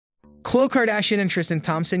Khloe Kardashian and Tristan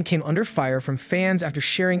Thompson came under fire from fans after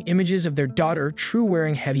sharing images of their daughter, True,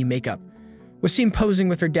 wearing heavy makeup. Was seen posing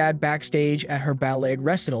with her dad backstage at her ballet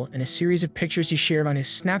recital in a series of pictures he shared on his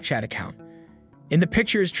Snapchat account. In the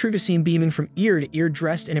pictures, True was seen beaming from ear to ear,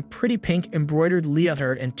 dressed in a pretty pink embroidered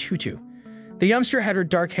leotard and tutu. The youngster had her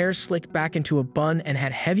dark hair slicked back into a bun and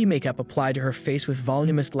had heavy makeup applied to her face with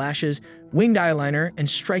voluminous lashes, winged eyeliner, and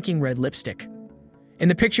striking red lipstick. In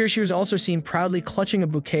the picture, she was also seen proudly clutching a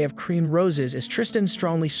bouquet of cream roses as Tristan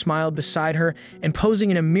strongly smiled beside her and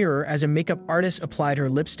posing in a mirror as a makeup artist applied her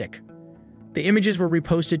lipstick. The images were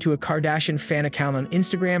reposted to a Kardashian fan account on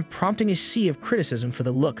Instagram, prompting a sea of criticism for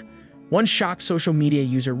the look. One shocked social media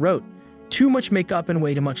user wrote, "Too much makeup and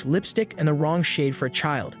way too much lipstick and the wrong shade for a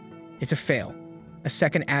child. It's a fail." A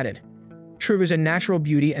second added, "True is a natural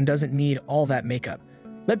beauty and doesn't need all that makeup.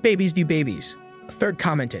 Let babies be babies." A third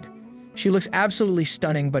commented, "She looks absolutely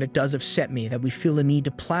stunning, but it does upset me that we feel the need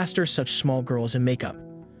to plaster such small girls in makeup."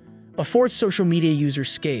 A fourth social media user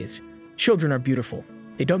scathed, "Children are beautiful.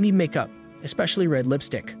 They don't need makeup, especially red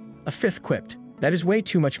lipstick." A fifth quipped, "That is way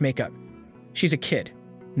too much makeup. She's a kid,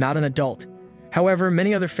 not an adult." However,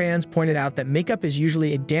 many other fans pointed out that makeup is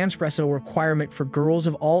usually a dance recital requirement for girls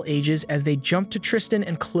of all ages, as they jumped to Tristan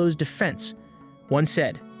and Khloe's defense. One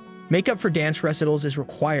said, "Makeup for dance recitals is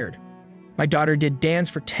required. My daughter did dance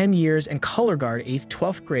for 10 years and color guard 8th,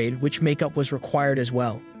 12th grade, which makeup was required as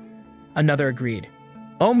well." Another agreed,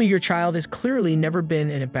 "Oh me, your child has clearly never been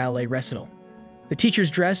in a ballet recital. The teachers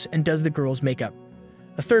dress and does the girls' makeup."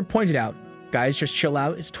 A third pointed out, "Guys, just chill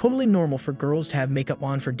out. It's totally normal for girls to have makeup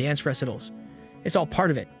on for dance recitals. It's all part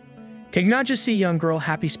of it. Can you not just see a young girl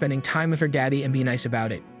happy spending time with her daddy and be nice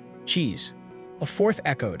about it? Jeez." A fourth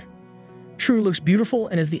echoed, "True looks beautiful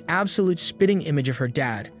and is the absolute spitting image of her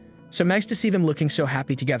dad. So nice to see them looking so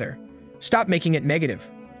happy together. Stop making it negative."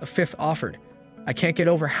 A fifth offered, "I can't get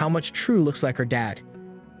over how much True looks like her dad.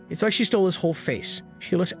 It's like she stole his whole face.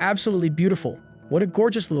 She looks absolutely beautiful. What a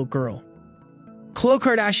gorgeous little girl." Khloe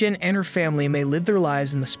Kardashian and her family may live their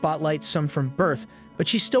lives in the spotlight, some from birth, but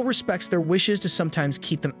she still respects their wishes to sometimes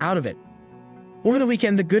keep them out of it. Over the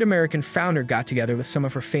weekend, the Good American founder got together with some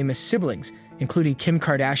of her famous siblings, including Kim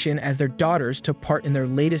Kardashian, as their daughters took part in their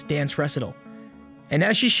latest dance recital. And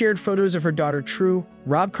as she shared photos of her daughter True,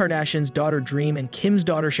 Rob Kardashian's daughter Dream, and Kim's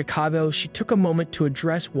daughter Chicago, she took a moment to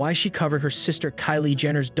address why she covered her sister Kylie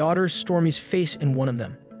Jenner's daughter Stormi's face in one of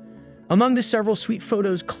them. Among the several sweet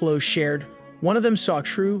photos Khloe shared, one of them saw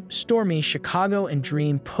True, Stormi, Chicago, and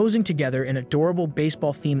Dream posing together in adorable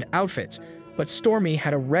baseball-themed outfits, but Stormi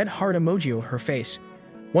had a red heart emoji over her face.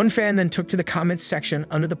 One fan then took to the comments section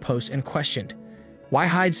under the post and questioned, "Why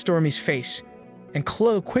hide Stormi's face?" And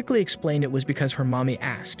Khloe quickly explained it was because her mommy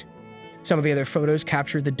asked. Some of the other photos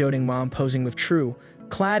captured the doting mom posing with True,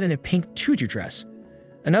 clad in a pink tutu dress.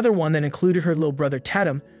 Another one that included her little brother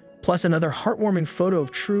Tatum, plus another heartwarming photo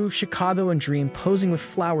of True, Chicago, and Dream posing with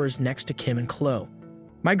flowers next to Kim and Khloe.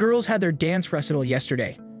 "My girls had their dance recital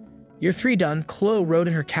yesterday. Year 3 done," Khloe wrote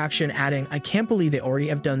in her caption, adding, "I can't believe they already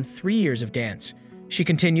have done 3 years of dance." She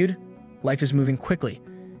continued, "Life is moving quickly.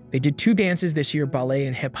 They did 2 dances this year, ballet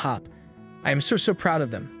and hip-hop. I am so proud of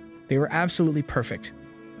them. They were absolutely perfect."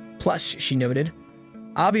 Plus, she noted,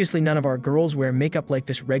 "Obviously none of our girls wear makeup like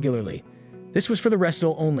this regularly. This was for the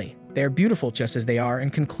recital only. They are beautiful just as they are,"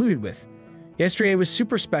 and concluded with, "Yesterday was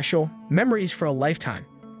super special, memories for a lifetime."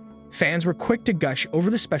 Fans were quick to gush over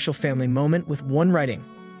the special family moment, with one writing,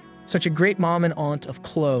 "Such a great mom and aunt of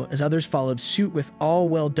Khloe," as others followed suit with, "All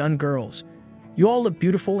well done, girls. You all look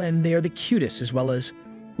beautiful and they are the cutest," as well as,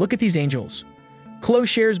 "Look at these angels." Khloe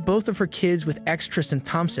shares both of her kids with ex Tristan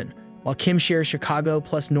Thompson, while Kim shares Chicago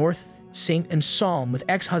plus North, Saint, and Psalm with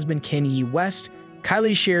ex-husband Kanye West.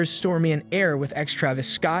 Kylie shares Stormi and Air with ex-Travis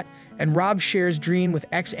Scott, and Rob shares Dream with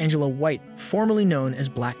ex-Angela White, formerly known as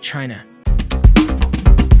Black China.